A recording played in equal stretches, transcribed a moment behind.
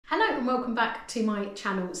and welcome back to my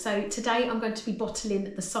channel. So today I'm going to be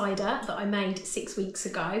bottling the cider that I made 6 weeks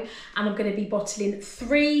ago, and I'm going to be bottling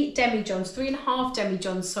 3.5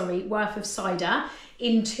 demijohns worth of cider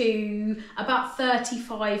into about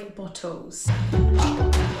 35 bottles.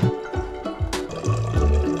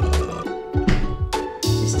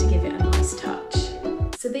 Just to give it a nice touch.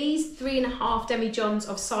 So these 3.5 demijohns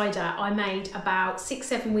of cider I made about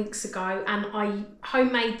 6-7 weeks ago, and I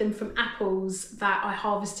homemade them from apples that I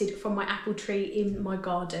harvested from my apple tree in my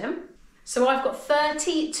garden. So I've got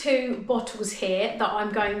 32 bottles here that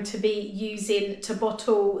I'm going to be using to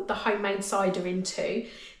bottle the homemade cider into.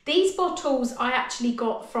 These bottles I actually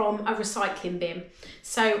got from a recycling bin.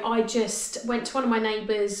 So I just went to one of my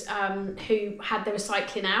neighbours who had their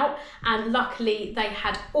recycling out, and luckily they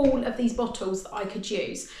had all of these bottles that I could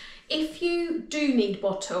use. If you do need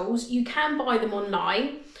bottles, you can buy them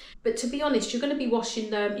online, but to be honest, you're going to be washing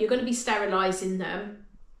them, you're going to be sterilising them.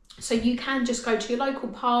 So you can just go to your local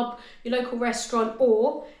pub, your local restaurant,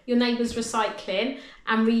 or your neighbour's recycling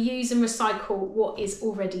and reuse and recycle what is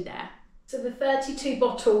already there. So the 32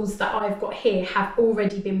 bottles that I've got here have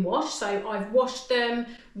already been washed. So I've washed them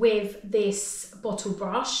with this bottle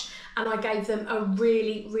brush, and I gave them a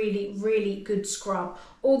really good scrub.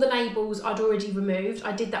 All the labels I'd already removed.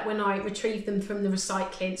 I did that when I retrieved them from the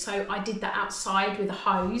recycling. So I did that outside with a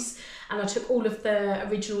hose, and I took all of the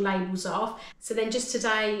original labels off. So then just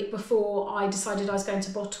today, before I decided I was going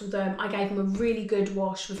to bottle them, I gave them a really good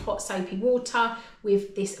wash with hot soapy water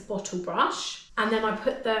with this bottle brush. And then I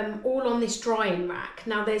put them all on this drying rack.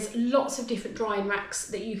 Now there's lots of different drying racks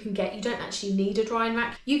that you can get. You don't actually need a drying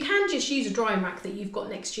rack. You can just use a drying rack that you've got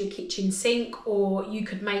next to your kitchen sink, or you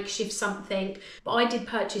could makeshift something. But I did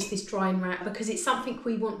purchase this drying rack because it's something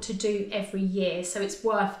we want to do every year. So it's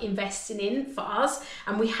worth investing in for us.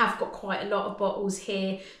 And we have got quite a lot of bottles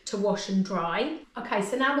here to wash and dry. Okay,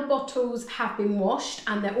 so now the bottles have been washed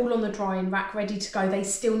and they're all on the drying rack ready to go. They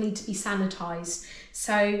still need to be sanitised.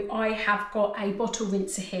 So I have got a bottle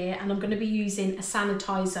rinser here, and I'm going to be using a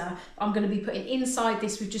sanitizer. I'm going to be putting inside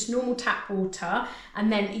this with just normal tap water, and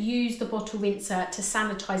then use the bottle rinser to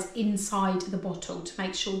sanitize inside the bottle to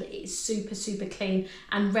make sure that it is super clean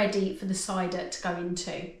and ready for the cider to go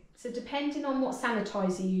into. So depending on what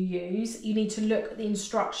sanitizer you use, you need to look at the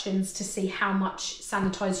instructions to see how much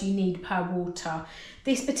sanitizer you need per water.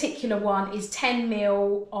 This particular one is 10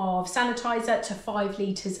 ml of sanitizer to 5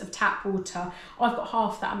 litres of tap water. I've got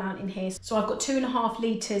half that amount in here. So I've got 2.5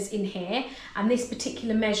 litres in here, and this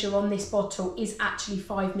particular measure on this bottle is actually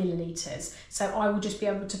 5 millilitres. So I will just be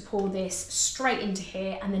able to pour this straight into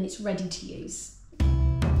here, and then it's ready to use.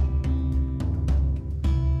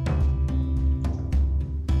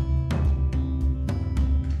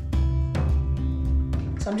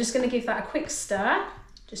 So I'm just going to give that a quick stir,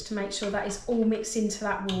 just to make sure that is all mixed into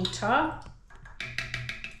that water.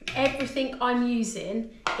 Everything I'm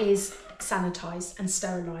using is sanitised and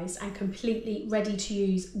sterilised and completely ready to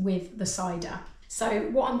use with the cider.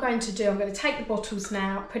 So what I'm going to do, I'm going to take the bottles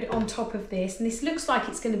now, put it on top of this, and this looks like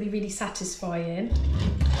it's going to be really satisfying.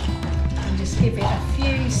 And just give it a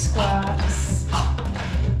few squirts.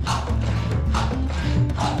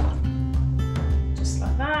 Just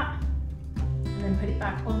like that. And then put it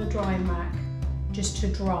back on the drying rack just to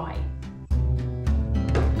dry.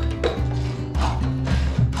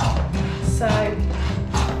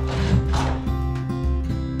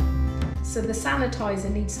 So the sanitizer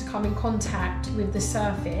needs to come in contact with the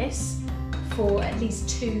surface for at least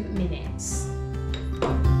 2 minutes.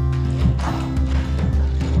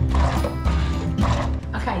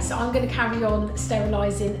 Okay, so I'm going to carry on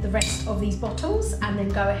sterilising the rest of these bottles and then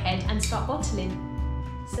go ahead and start bottling.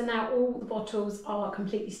 So now all the bottles are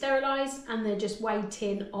completely sterilised, and they're just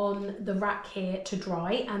waiting on the rack here to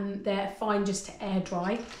dry, and they're fine just to air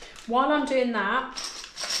dry. While I'm doing that,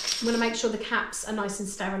 I'm going to make sure the caps are nice and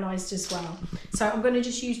sterilised as well. So I'm going to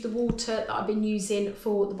just use the water that I've been using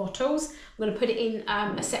for the bottles. I'm going to put it in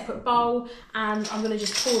a separate bowl, and I'm going to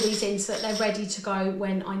just pour these in so that they're ready to go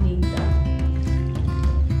when I need them.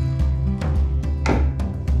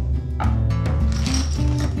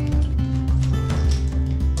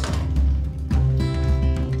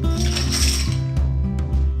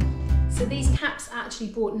 Actually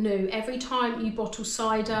bought new. Every time you bottle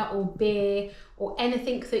cider or beer or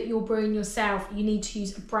anything that you're brewing yourself, you need to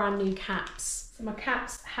use brand new caps. So my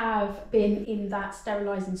caps have been in that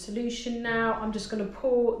sterilising solution now. I'm just going to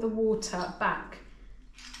pour the water back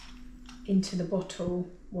into the bottle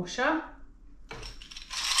washer, and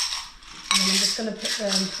then I'm just going to put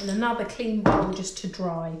them in another clean bowl just to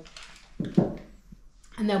dry,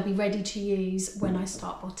 and they'll be ready to use when I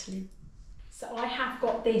start bottling. So I have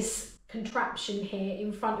got this contraption here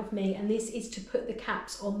in front of me, and this is to put the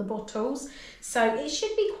caps on the bottles. So it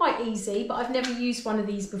should be quite easy, but I've never used one of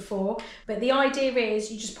these before. But the idea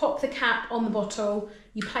is you just pop the cap on the bottle,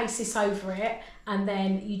 you place this over it, and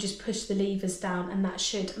then you just push the levers down, and that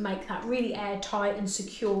should make that really airtight and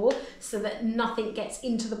secure so that nothing gets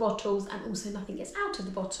into the bottles and also nothing gets out of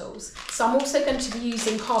the bottles. So I'm also going to be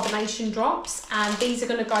using carbonation drops, and these are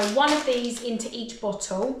going to go one of these into each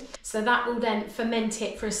bottle. So that will then ferment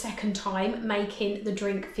it for a second time, making the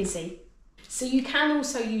drink fizzy. So you can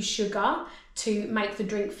also use sugar to make the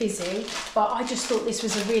drink fizzy, but I just thought this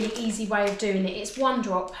was a really easy way of doing it. It's 1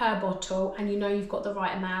 drop per bottle, and you know you've got the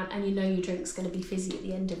right amount, and you know your drink's going to be fizzy at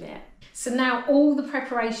the end of it. So now all the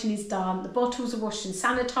preparation is done. The bottles are washed and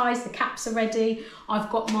sanitised, the caps are ready. I've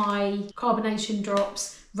got my carbonation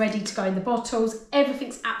drops ready to go in the bottles.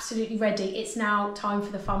 Everything's absolutely ready. It's now time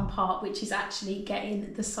for the fun part, which is actually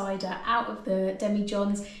getting the cider out of the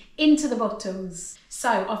demijohns into the bottles. So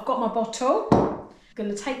I've got my bottle. I'm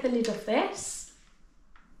going to take the lid off this.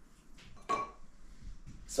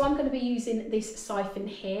 So I'm going to be using this siphon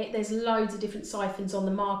here. There's loads of different siphons on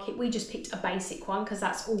the market. We just picked a basic one because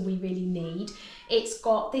that's all we really need. It's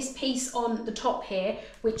got this piece on the top here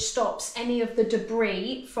which stops any of the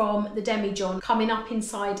debris from the demijohn coming up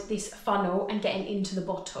inside this funnel and getting into the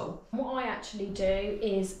bottle. What I actually do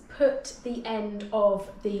is put the end of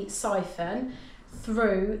the siphon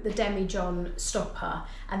through the demijohn stopper,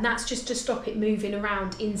 and that's just to stop it moving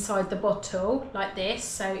around inside the bottle like this.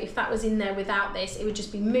 So if that was in there without this, it would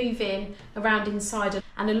just be moving around inside,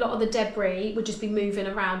 and a lot of the debris would just be moving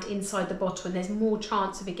around inside the bottle, and there's more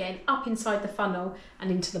chance of it getting up inside the funnel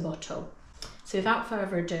and into the bottle. So without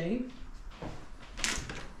further ado,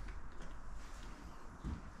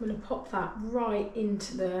 I'm going to pop that right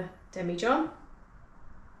into the demijohn.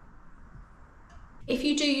 If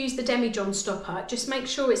you do use the demijohn stopper, just make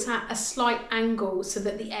sure it's at a slight angle so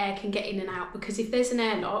that the air can get in and out, because if there's an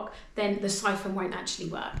airlock, then the siphon won't actually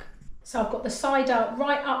work. So I've got the cider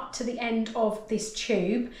right up to the end of this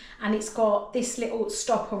tube, and it's got this little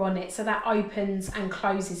stopper on it, so that opens and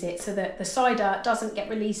closes it so that the cider doesn't get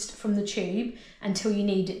released from the tube until you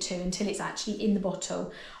need it to, until it's actually in the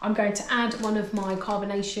bottle. I'm going to add one of my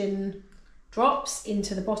carbonation drops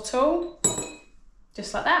into the bottle,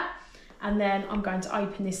 just like that. And then I'm going to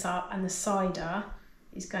open this up, and the cider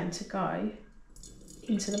is going to go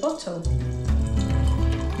into the bottle.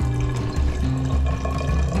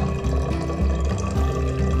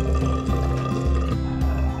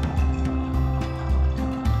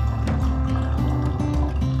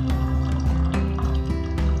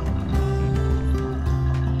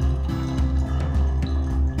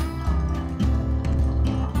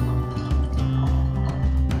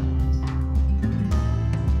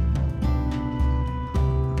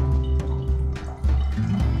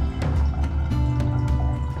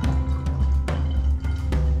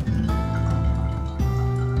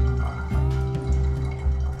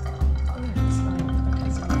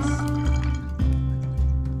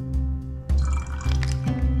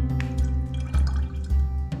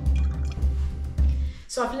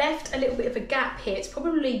 So I've left a little bit of a gap here. It's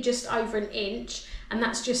probably just over 1 inch, and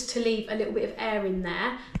that's just to leave a little bit of air in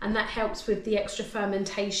there, and that helps with the extra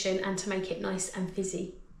fermentation and to make it nice and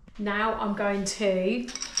fizzy. Now I'm going to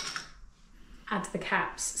add the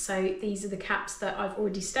caps. So these are the caps that I've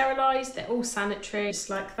already sterilised. They're all sanitary, just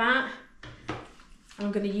like that.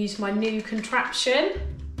 I'm going to use my new contraption.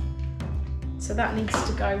 So that needs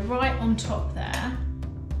to go right on top there.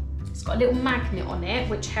 It's got a little magnet on it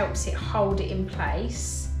which helps it hold it in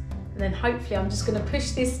place, and then hopefully I'm just going to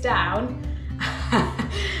push this down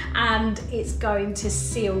and it's going to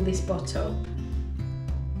seal this bottle.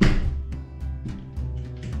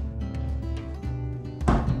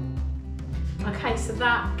 Okay, so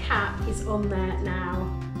that cap is on there now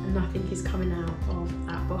and nothing is coming out of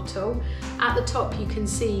that bottle. At the top you can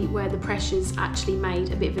see where the pressure's actually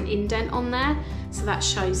made a bit of an indent on there, so that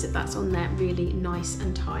shows that that's on there really nice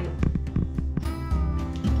and tight.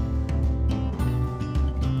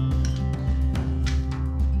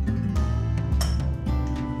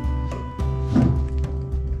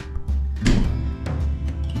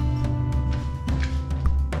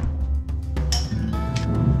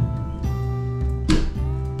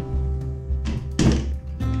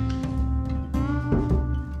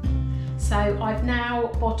 So I've now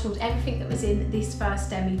bottled everything that was in this first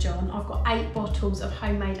demijohn. I've got 8 bottles of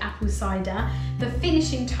homemade apple cider. The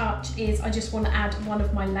finishing touch is I just want to add one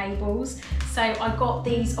of my labels. So I got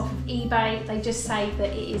these off of eBay. They just say that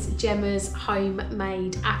it is Gemma's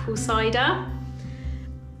homemade apple cider.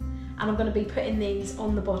 And I'm going to be putting these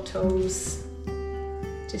on the bottles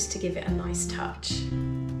just to give it a nice touch.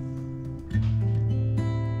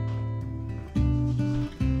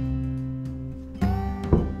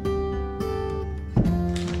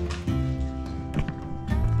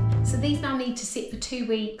 So these now need to sit for 2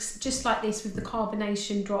 weeks, just like this, with the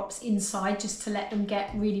carbonation drops inside, just to let them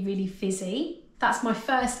get really, really fizzy. That's my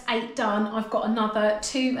first 8 done. I've got another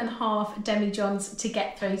 2.5 demijohns to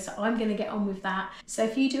get through, so I'm gonna get on with that. So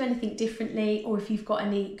if you do anything differently, or if you've got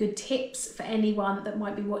any good tips for anyone that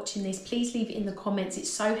might be watching this, please leave it in the comments. It's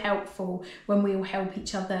so helpful when we all help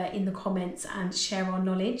each other in the comments and share our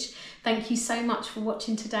knowledge. Thank you so much for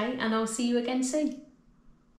watching today, and I'll see you again soon.